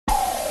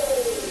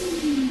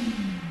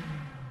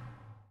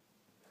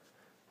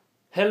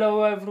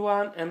Hello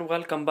everyone and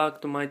welcome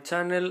back to my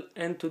channel,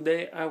 and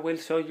today I will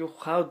show you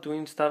how to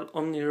install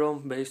OMNI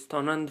ROM based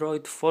on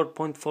Android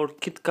 4.4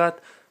 KitKat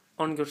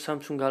on your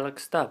Samsung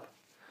Galaxy Tab.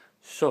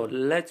 So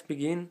let's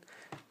begin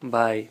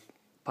by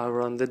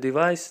power on the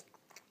device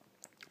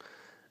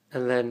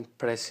and then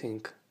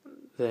pressing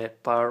the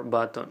power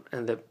button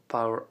and the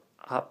power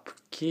up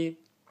key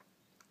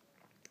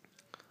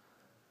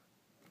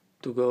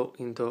to go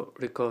into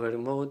recovery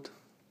mode.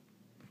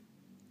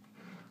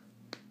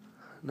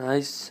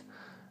 Nice.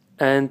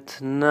 And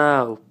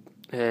now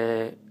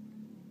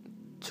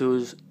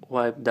choose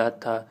wipe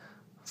data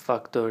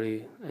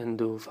factory and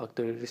do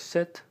factory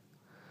reset.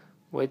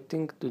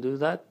 Waiting to do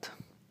that.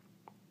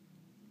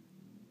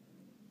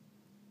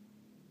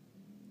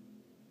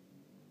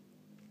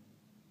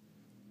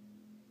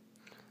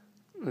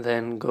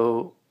 Then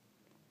go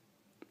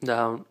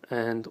down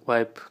and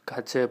wipe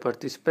cache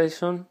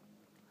participation.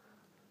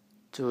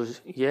 Choose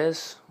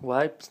yes,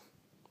 wipe,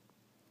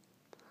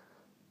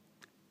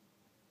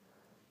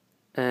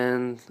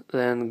 and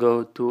then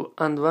go to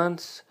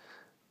advanced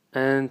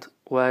and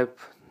wipe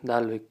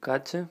Dalvik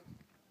cache.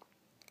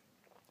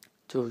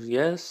 Choose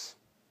yes,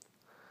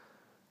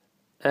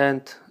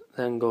 and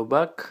then go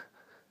back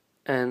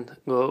and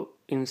go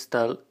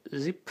install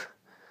zip,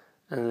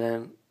 and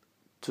then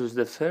choose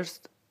the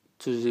first,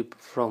 choose zip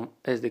from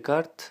SD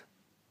card,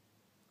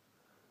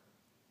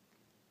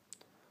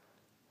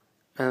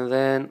 and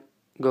then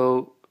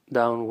go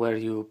down where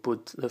you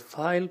put the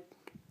file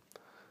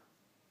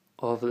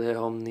of the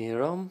OMNI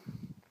ROM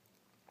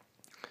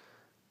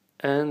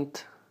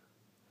and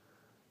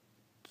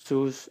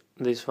choose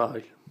this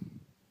file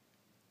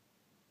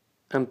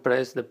and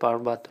press the power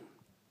button,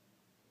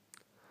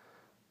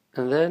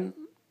 and then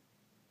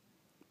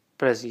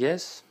press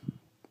yes,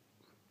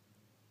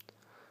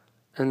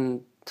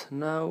 and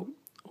now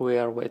we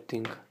are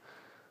waiting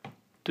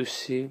to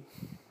see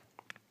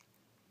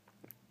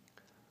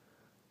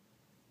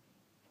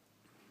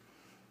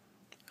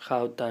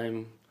how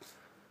time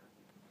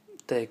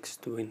takes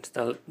to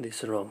install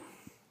this ROM.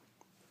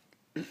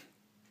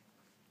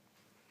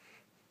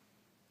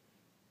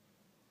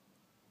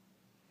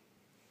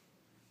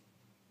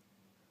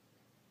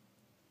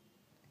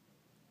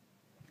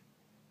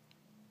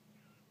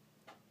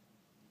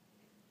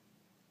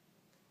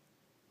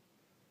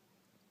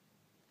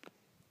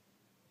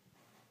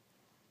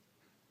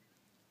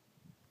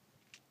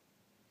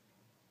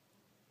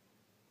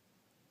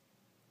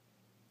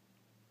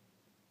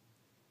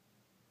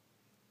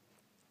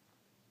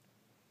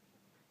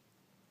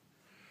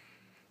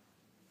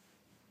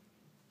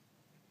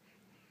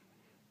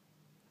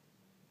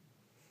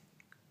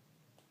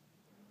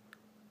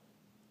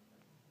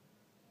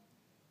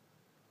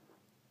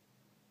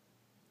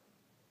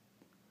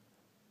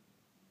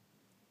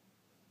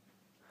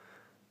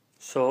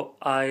 So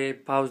I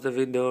pause the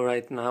video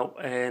right now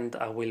and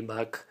I will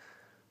back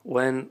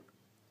when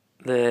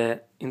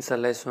the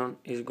installation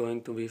is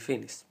going to be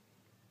finished.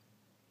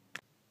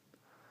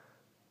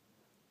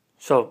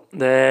 So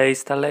the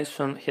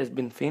installation has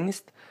been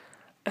finished,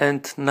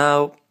 and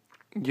now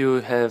you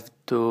have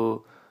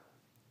to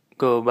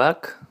go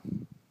back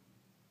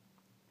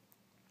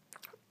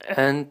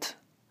and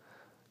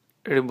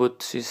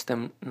reboot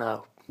system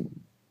now.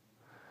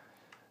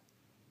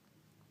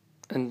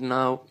 And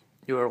now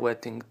you are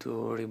waiting to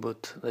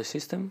reboot the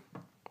system.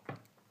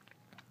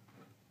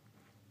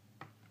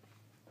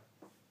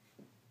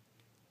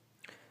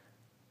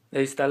 The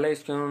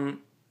installation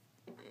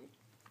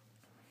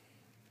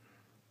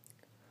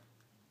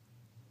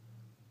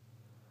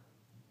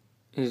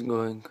is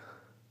going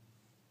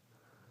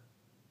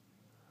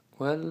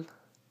well.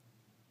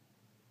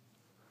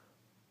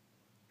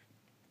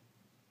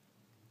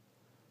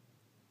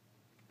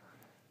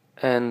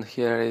 And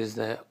here is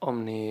the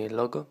OMNI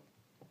logo.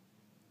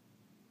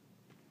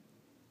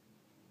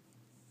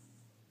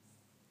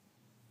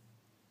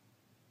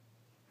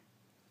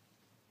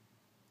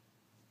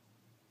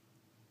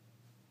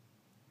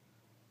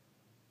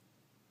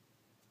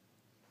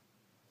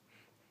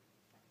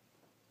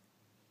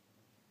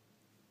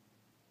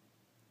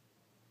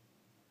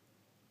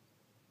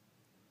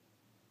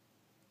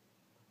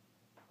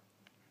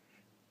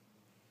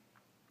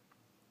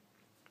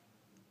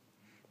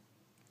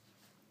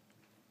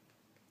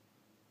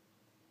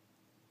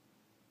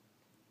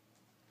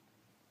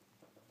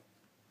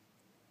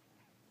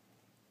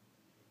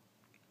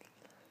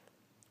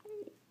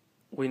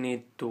 We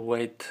need to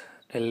wait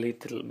a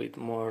little bit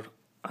more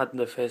at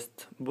the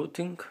first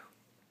booting.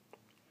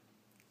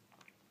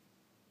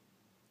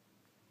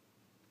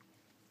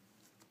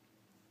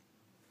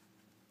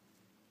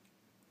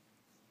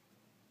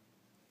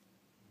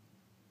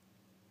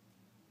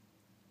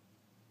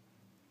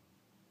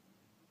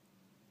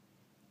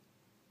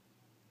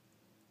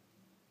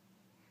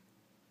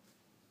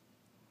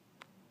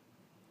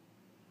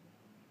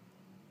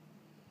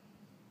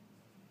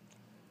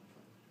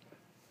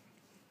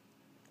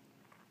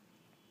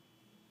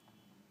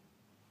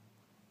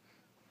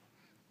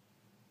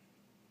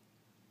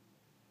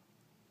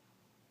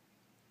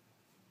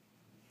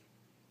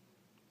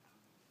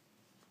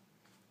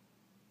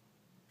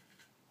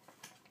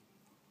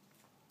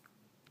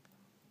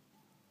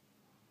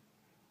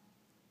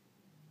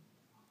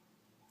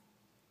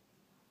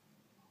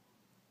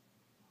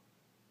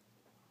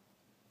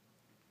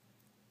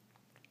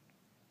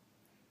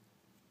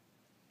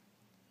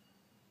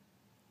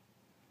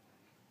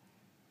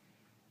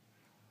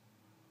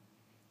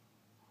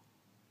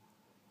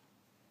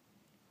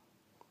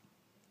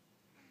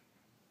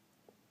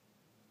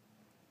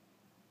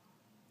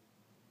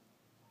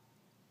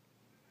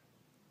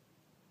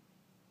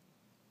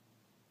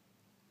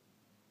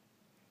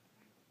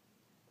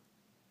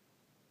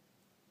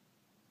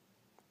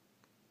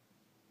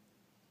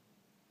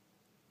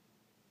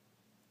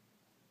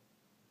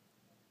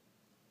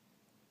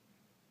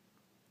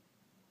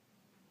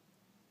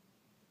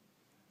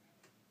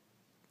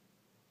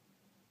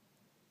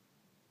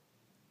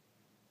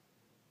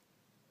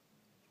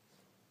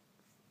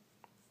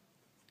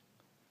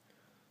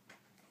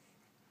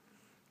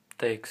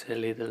 takes a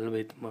little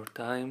bit more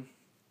time.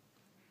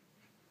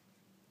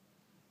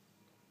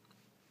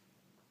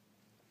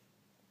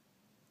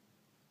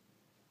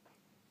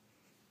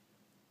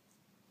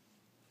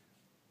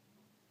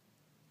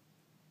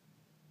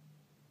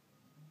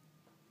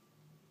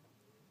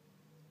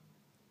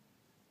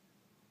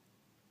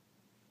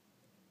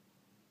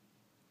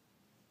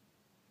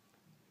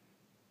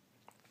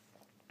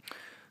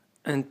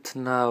 And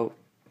now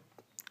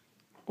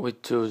we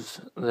choose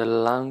the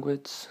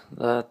language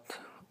that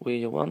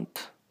we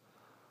want.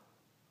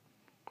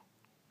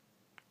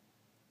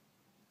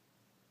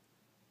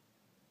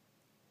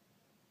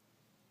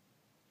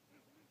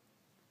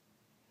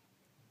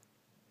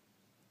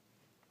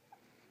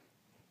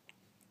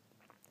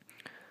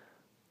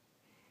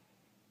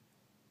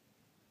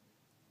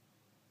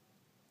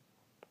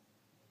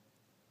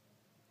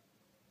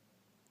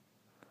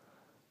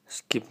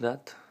 Skip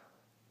that.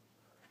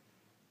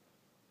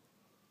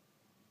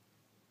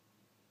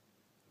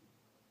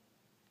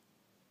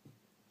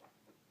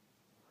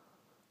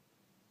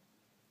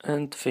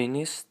 And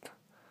finished.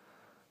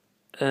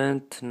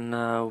 And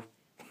now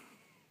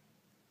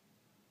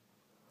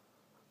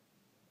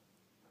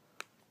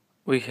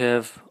we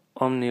have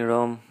OMNI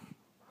ROM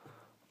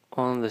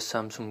on the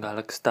Samsung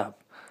Galaxy Tab.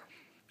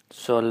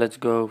 So let's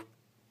go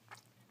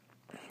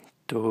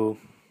to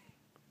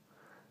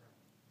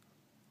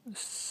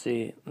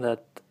see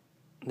that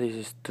this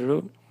is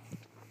true.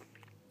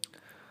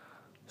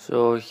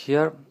 So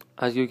here,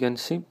 as you can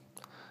see,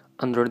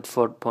 Android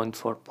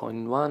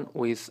 4.4.1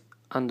 with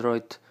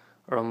Android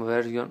ROM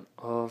version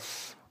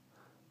of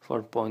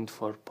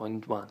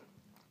 4.4.1.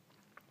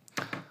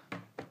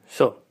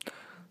 So,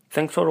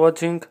 thanks for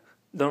watching.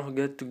 Don't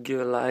forget to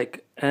give a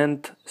like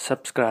and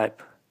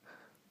subscribe.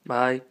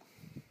 Bye.